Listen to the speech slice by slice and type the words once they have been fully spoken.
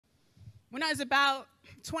When I was about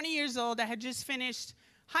 20 years old, I had just finished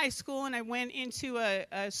high school, and I went into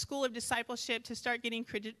a school of discipleship to start getting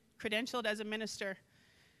credentialed as a minister.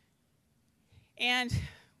 And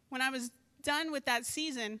when I was done with that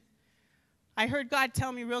season, I heard God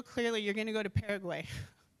tell me real clearly, you're going to go to Paraguay.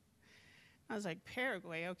 I was like,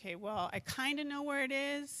 Paraguay? Okay, well, I kind of know where it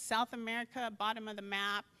is. South America, bottom of the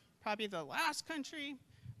map, probably the last country.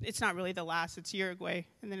 It's not really the last, it's Uruguay,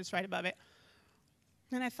 and then it's right above it.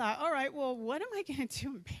 And I thought, all right, well, what am I going to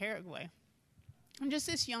do in Paraguay? I'm just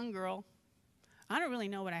this young girl. I don't really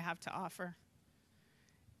know what I have to offer.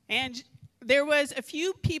 And there was a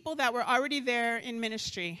few people that were already there in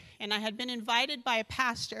ministry, and I had been invited by a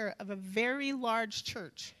pastor of a very large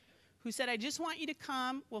church who said, I just want you to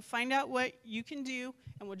come. We'll find out what you can do,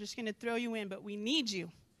 and we're just going to throw you in, but we need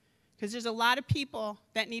you because there's a lot of people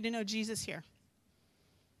that need to know Jesus here.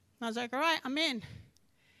 And I was like, all right, I'm in.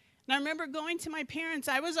 And I remember going to my parents.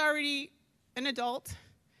 I was already an adult,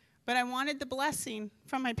 but I wanted the blessing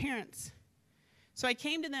from my parents. So I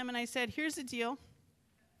came to them and I said, here's the deal.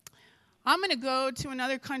 I'm going to go to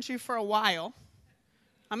another country for a while.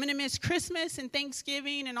 I'm going to miss Christmas and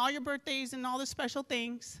Thanksgiving and all your birthdays and all the special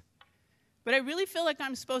things. But I really feel like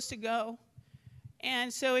I'm supposed to go.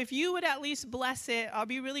 And so if you would at least bless it, I'll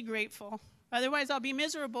be really grateful. Otherwise, I'll be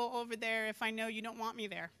miserable over there if I know you don't want me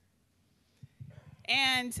there.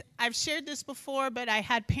 And I've shared this before, but I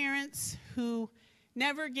had parents who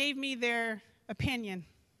never gave me their opinion.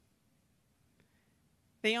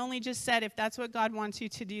 They only just said, if that's what God wants you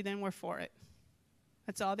to do, then we're for it.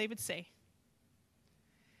 That's all they would say.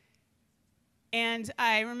 And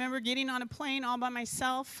I remember getting on a plane all by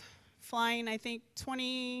myself, flying, I think,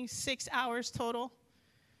 26 hours total,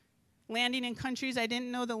 landing in countries I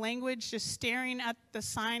didn't know the language, just staring at the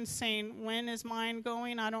signs saying, when is mine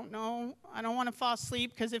going? I don't know. I don't want to fall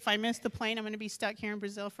asleep because if I miss the plane, I'm going to be stuck here in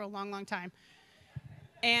Brazil for a long, long time.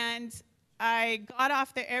 And I got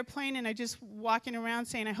off the airplane and I just walking around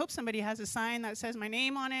saying, I hope somebody has a sign that says my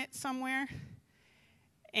name on it somewhere.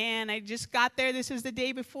 And I just got there. This was the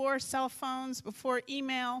day before cell phones, before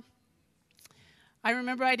email. I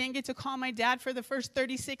remember I didn't get to call my dad for the first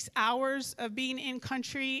 36 hours of being in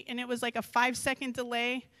country, and it was like a 5-second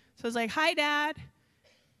delay. So I was like, hi, Dad.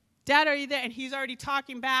 Dad, are you there? And he's already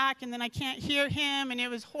talking back, and then I can't hear him, and it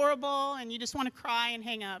was horrible, and you just want to cry and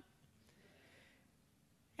hang up.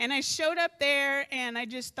 And I showed up there, and I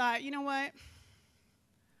just thought, you know what?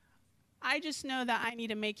 I just know that I need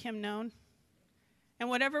to make him known. And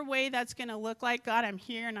whatever way that's going to look like, God, I'm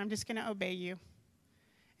here, and I'm just going to obey you.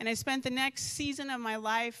 And I spent the next season of my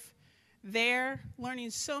life there learning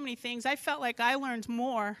so many things. I felt like I learned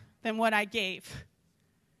more than what I gave.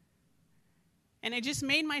 And I just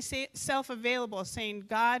made myself available, saying,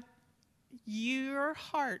 God, your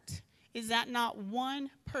heart is that not one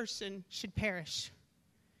person should perish.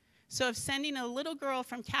 So if sending a little girl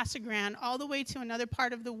from Casa Grande all the way to another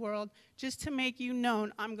part of the world just to make you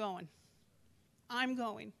known, I'm going. I'm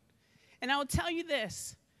going. And I will tell you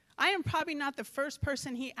this. I am probably not the first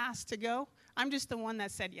person he asked to go. I'm just the one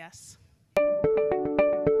that said yes.